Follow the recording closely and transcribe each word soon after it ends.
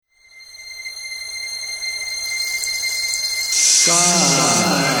Okay,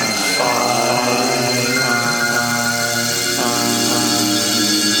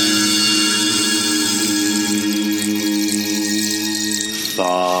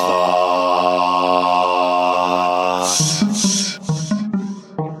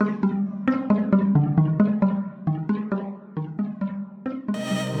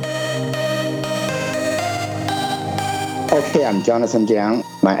 I'm Jonathan Jiang.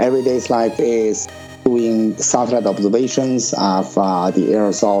 My everyday life is doing satellite observations of the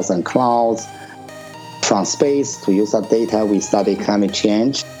aerosols and clouds from space. To use that data, we study climate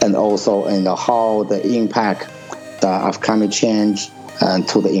change and also how the impact of climate change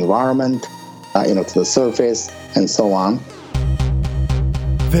to the environment, to the surface, and so on.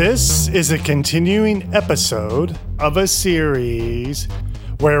 This is a continuing episode of a series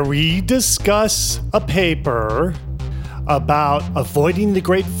where we discuss a paper about avoiding the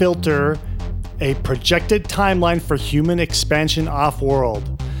Great Filter, a projected timeline for human expansion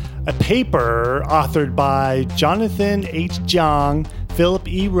off-world. A paper authored by Jonathan H. Jiang, Philip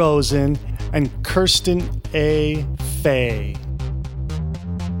E. Rosen, and Kirsten A. Fay.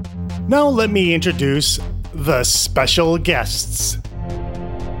 Now let me introduce the special guests.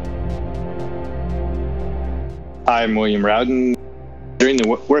 I'm William Rowden. During the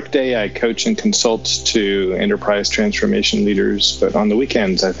workday, I coach and consult to enterprise transformation leaders, but on the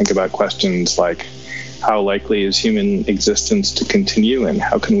weekends, I think about questions like how likely is human existence to continue and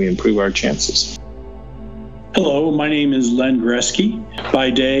how can we improve our chances? Hello, my name is Len Greske. By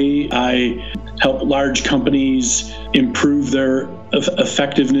day, I help large companies improve their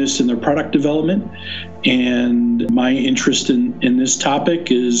effectiveness in their product development, and my interest in this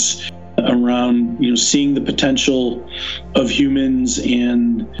topic is around seeing the potential of humans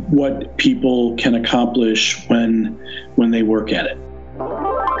and what people can accomplish when they work at it.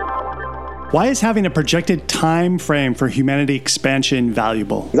 Why is having a projected time frame for humanity expansion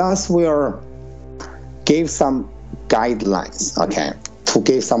valuable? Thus, we gave some guidelines, to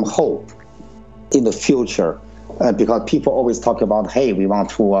give some hope in the future. Because people always talk about, hey, we want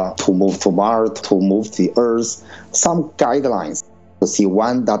to move to Mars, to move to the Earth. Some guidelines to see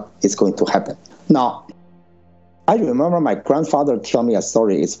when that is going to happen. Now, I remember my grandfather tell me a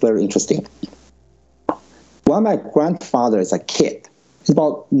story. It's very interesting. When my grandfather is a kid, it's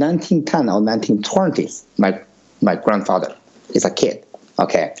about 1910 or 1920s, my grandfather is a kid,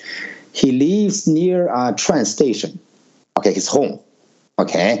 He lives near a train station, his home,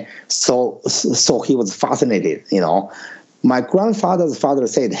 So he was fascinated, My grandfather's father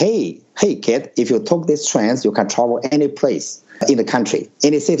said, hey, kid, if you took these trains, you can travel any place in the country,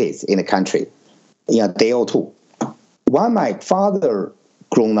 any cities in the country, in a day or two. When my father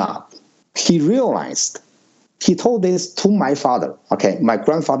grown up, he realized, he told this to my father, My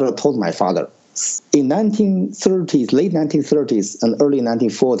grandfather told my father, in 1930s, late 1930s and early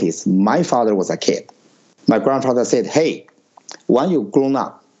 1940s, my father was a kid. My grandfather said, hey, when you grown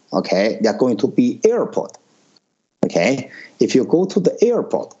up, there are going to be airport. If you go to the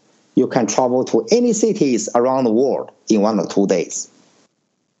airport, you can travel to any cities around the world in 1 or 2 days.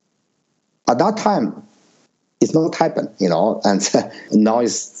 At that time, it's not happened, and now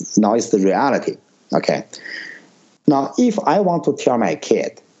it's the reality. Now, if I want to tell my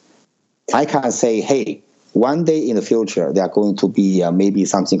kid, I can say, hey, one day in the future, there are going to be maybe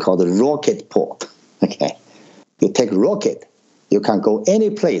something called a rocket port. You take rocket, you can go any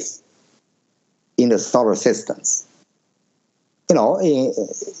place in the solar systems. In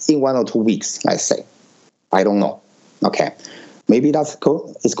 1 or 2 weeks, let's say. I don't know. Maybe it's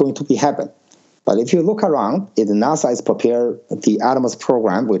going to be happen. But if you look around, NASA has prepared the Artemis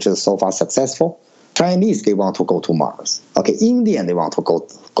program, which is so far successful. Chinese, they want to go to Mars. Indian, they want to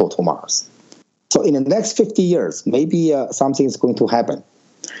go to Mars. So in the next 50 years, maybe something is going to happen.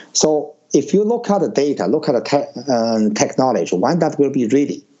 So if you look at the data, look at the technology, when that will be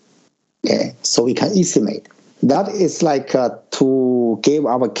ready, so we can estimate. That is like to give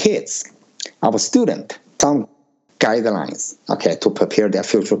our kids, our students, some guidelines, to prepare their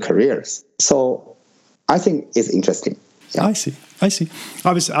future careers. So I think it's interesting. Yeah. I see.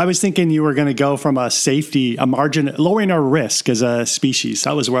 I was thinking you were going to go from a safety, a margin, lowering our risk as a species.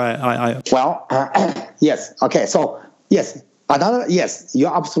 That was where I Well, yes. So yes,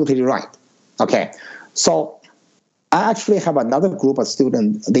 you're absolutely right. So I actually have another group of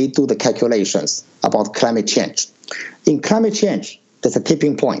students, they do the calculations about climate change. In climate change, there's a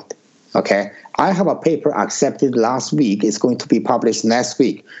tipping point, I have a paper accepted last week. It's going to be published next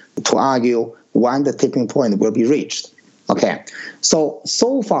week to argue when the tipping point will be reached.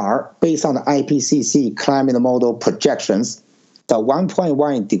 So far, based on the IPCC climate model projections, the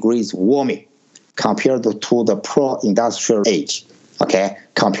 1.1 degrees warming compared to the pro-industrial age, okay,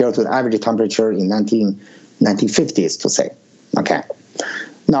 compared to the average temperature in 1950s, to say, okay.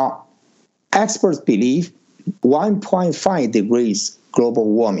 Now, experts believe 1.5 degrees global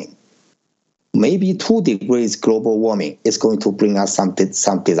warming, maybe 2 degrees global warming is going to bring us some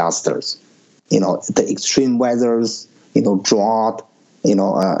disasters. The extreme weathers, drought,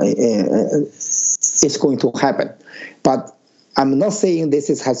 it's going to happen. But I'm not saying this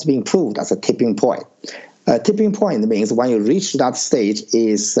has been proved as a tipping point. A tipping point means when you reach that stage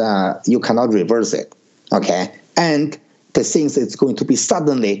is you cannot reverse it, okay? And the things it's going to be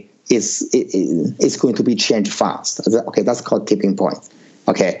suddenly it's going to be changed fast. Okay, that's called tipping point.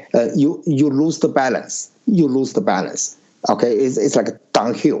 Okay, you lose the balance. Okay, it's like a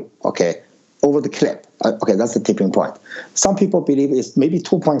downhill. Okay, over the cliff. Okay, that's the tipping point. Some people believe it's maybe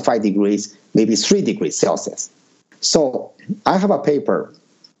 2.5 degrees, maybe 3 degrees Celsius. So I have a paper,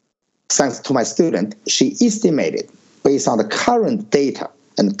 thanks to my student. She estimated based on the current data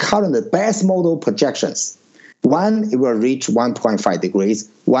and current best model projections. One, it will reach 1.5 degrees.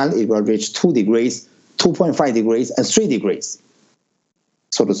 One, it will reach 2 degrees, 2.5 degrees, and 3 degrees,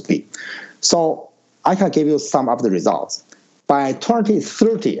 so to speak. So I can give you some of the results. By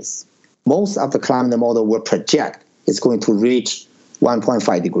 2030s, most of the climate model will project it's going to reach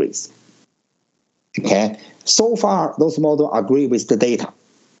 1.5 degrees. Okay. So far, those models agree with the data,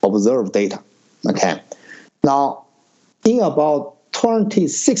 observed data. Okay. Now, in about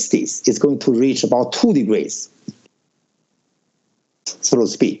 2060s, it's going to reach about 2 degrees, so to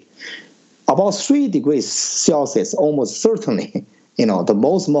speak. About 3 degrees Celsius, almost certainly, the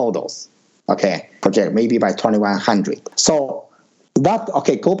most models, okay, project maybe by 2100. So that,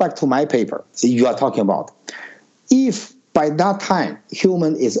 okay, go back to my paper you are talking about. If by that time,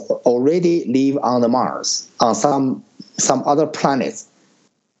 human is already live on the Mars, on some other planets,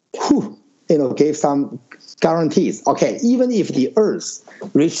 gave some guarantees. Okay, even if the Earth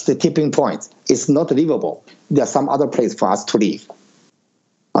reached the tipping point, it's not livable. There's some other place for us to live.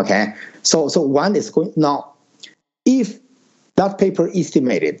 Okay, so one is going now. If that paper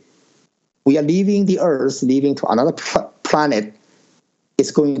estimated we are leaving the Earth, leaving to another planet,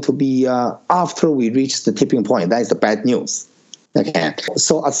 it's going to be after we reach the tipping point. That is the bad news. Okay,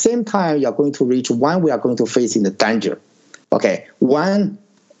 so at the same time, you are going to reach one. We are going to face in the danger. Okay, one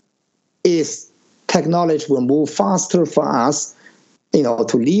is technology will move faster for us,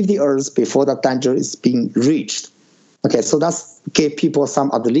 to leave the Earth before that danger is being reached. Okay, so that's gave people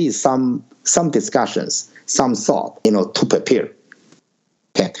at least some discussions, some thought, to prepare.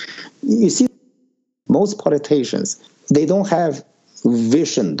 Okay, you see, most politicians, they don't have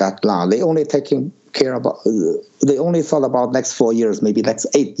vision that long. They only they only thought about next 4 years, maybe next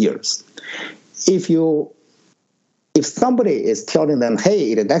 8 years. If somebody is telling them,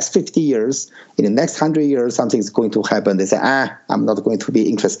 hey, in the next 50 years, in the next 100 years, something's going to happen, they say, I'm not going to be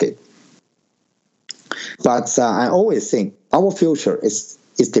interested. But I always think our future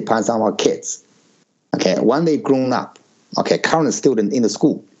depends on our kids. Okay, when they grown up, okay, current student in the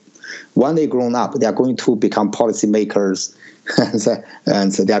school, when they grown up, they are going to become policymakers,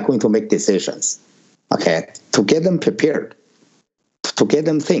 and so they are going to make decisions. Okay, to get them prepared, to get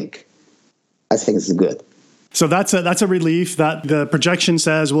them think, I think it's good. So that's a relief that the projection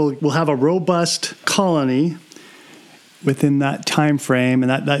says we'll have a robust colony within that time frame, and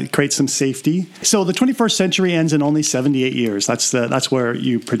that creates some safety. So the 21st century ends in only 78 years. That's where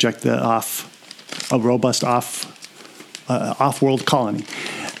you project a robust off-world colony.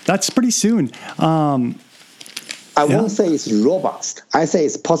 That's pretty soon. I won't say it's robust. I say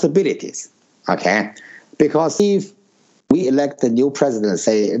it's possibilities. Okay, because if we elect the new president,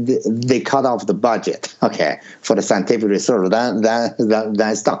 say they cut off the budget, okay, for the scientific research, then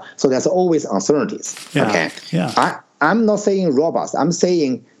it's done. So there's always uncertainties. Yeah. Okay. Yeah. I'm not saying robust. I'm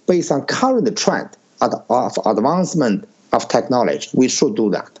saying based on current trend of advancement of technology, we should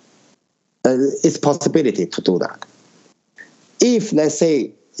do that. It's possibility to do that. If, let's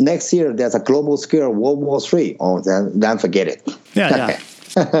say, next year there's a global scale World War III, then forget it. Yeah.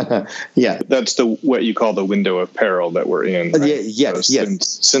 Yeah. That's what you call the window of peril that we're in. Right? Yes.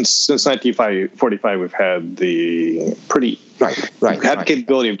 Since 1945, we've had the pretty the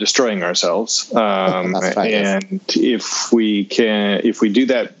capability of destroying ourselves. That's right, and if we do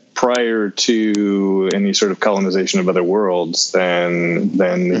that prior to any sort of colonization of other worlds, then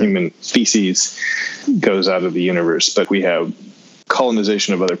the human species goes out of the universe. But we have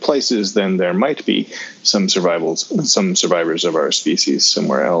colonization of other places, then there might be some survivors of our species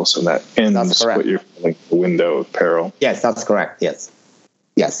somewhere else, and that ends what you're calling the window of peril. Yes, that's correct. Yes.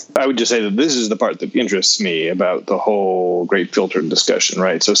 Yes. I would just say that this is the part that interests me about the whole great filter discussion,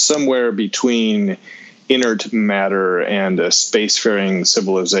 right? So somewhere between inert matter and a spacefaring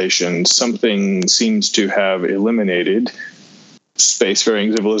civilization, something seems to have eliminated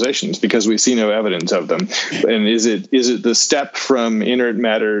spacefaring civilizations because we see no evidence of them. And is it the step from inert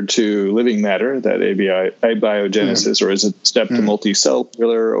matter to living matter, that abiogenesis, or is it the step to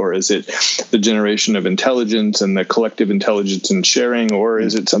multicellular, or is it the generation of intelligence and the collective intelligence and sharing, or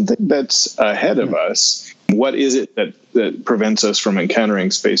is it something that's ahead of us? What is it that prevents us from encountering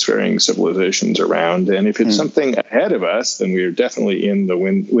spacefaring civilizations around? And if it's something ahead of us, then we're definitely in the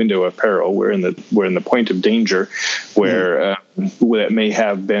window of peril. We're in the point of danger, where that may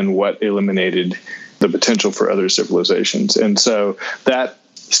have been what eliminated the potential for other civilizations. And so that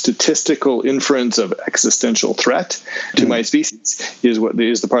statistical inference of existential threat to my species is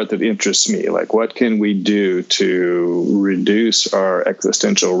the part that interests me. Like, what can we do to reduce our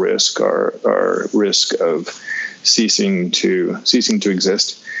existential risk, our risk of ceasing to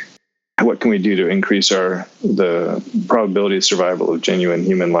exist? What can we do to increase the probability of survival of genuine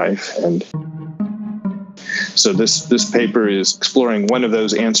human life? And so this paper is exploring one of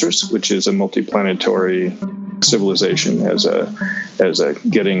those answers, which is a multiplanetary civilization as a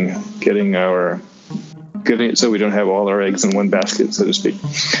getting so we don't have all our eggs in one basket, so to speak.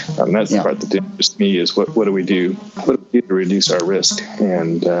 That's the part that interests me, is what do we do? What do we do to reduce our risk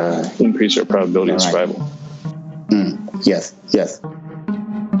and increase our probability of survival? Yes.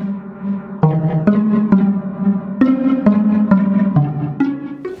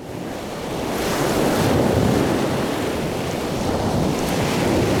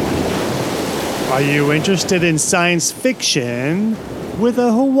 Are you interested in science fiction with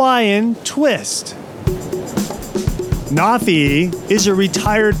a Hawaiian twist? Nafi is a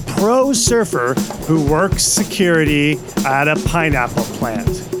retired pro surfer who works security at a pineapple plant.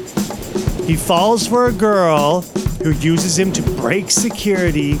 He falls for a girl who uses him to break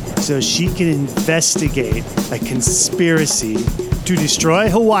security so she can investigate a conspiracy to destroy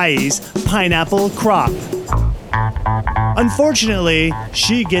Hawaii's pineapple crop. Unfortunately,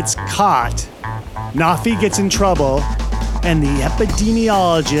 she gets caught. Nafi gets in trouble, and the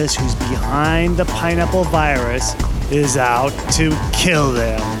epidemiologist who's behind the pineapple virus is out to kill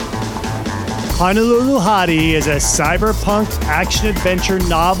them. Honolulu Hottie is a cyberpunk action-adventure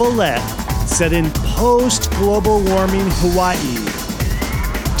novelette set in post-global warming Hawaii.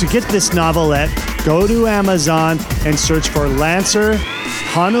 To get this novelette, go to Amazon and search for Lancer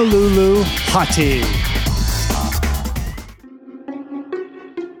Honolulu Hottie.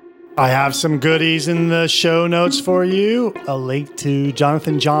 I have some goodies in the show notes for you. A link to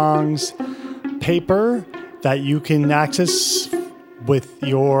Jonathan Zhang's paper that you can access with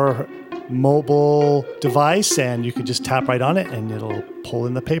your mobile device, and you can just tap right on it and it'll pull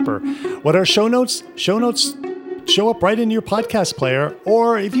in the paper. What are show notes? Show notes show up right in your podcast player,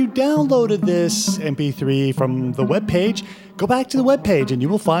 or if you downloaded this MP3 from the webpage, go back to the webpage and you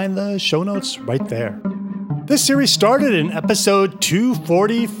will find the show notes right there. This series started in episode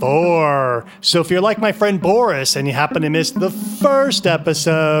 244. So if you're like my friend Boris and you happen to miss the first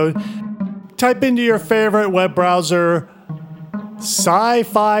episode, type into your favorite web browser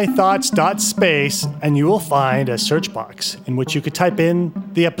sci-fi-thoughts.space and you will find a search box in which you could type in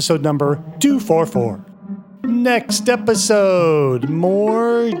the episode number 244. Next episode,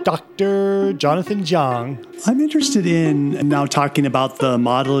 more Dr. Jonathan Zhang. I'm interested in now talking about the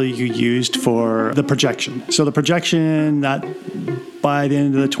model you used for the projection. So the projection that by the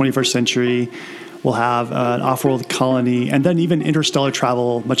end of the 21st century will have an off-world colony and then even interstellar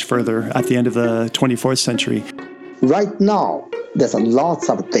travel much further at the end of the 24th century. Right now, there's lots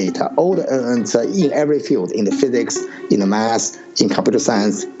of data in every field, in the physics, in the math, in computer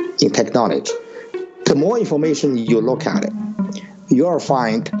science, in technology. The more information you look at it, you'll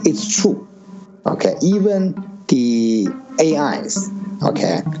find it's true. Okay, even the AIs,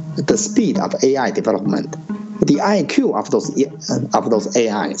 okay, the speed of AI development, the IQ of those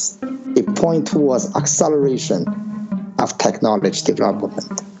AIs, it point towards acceleration of technology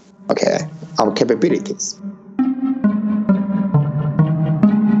development, okay, our capabilities.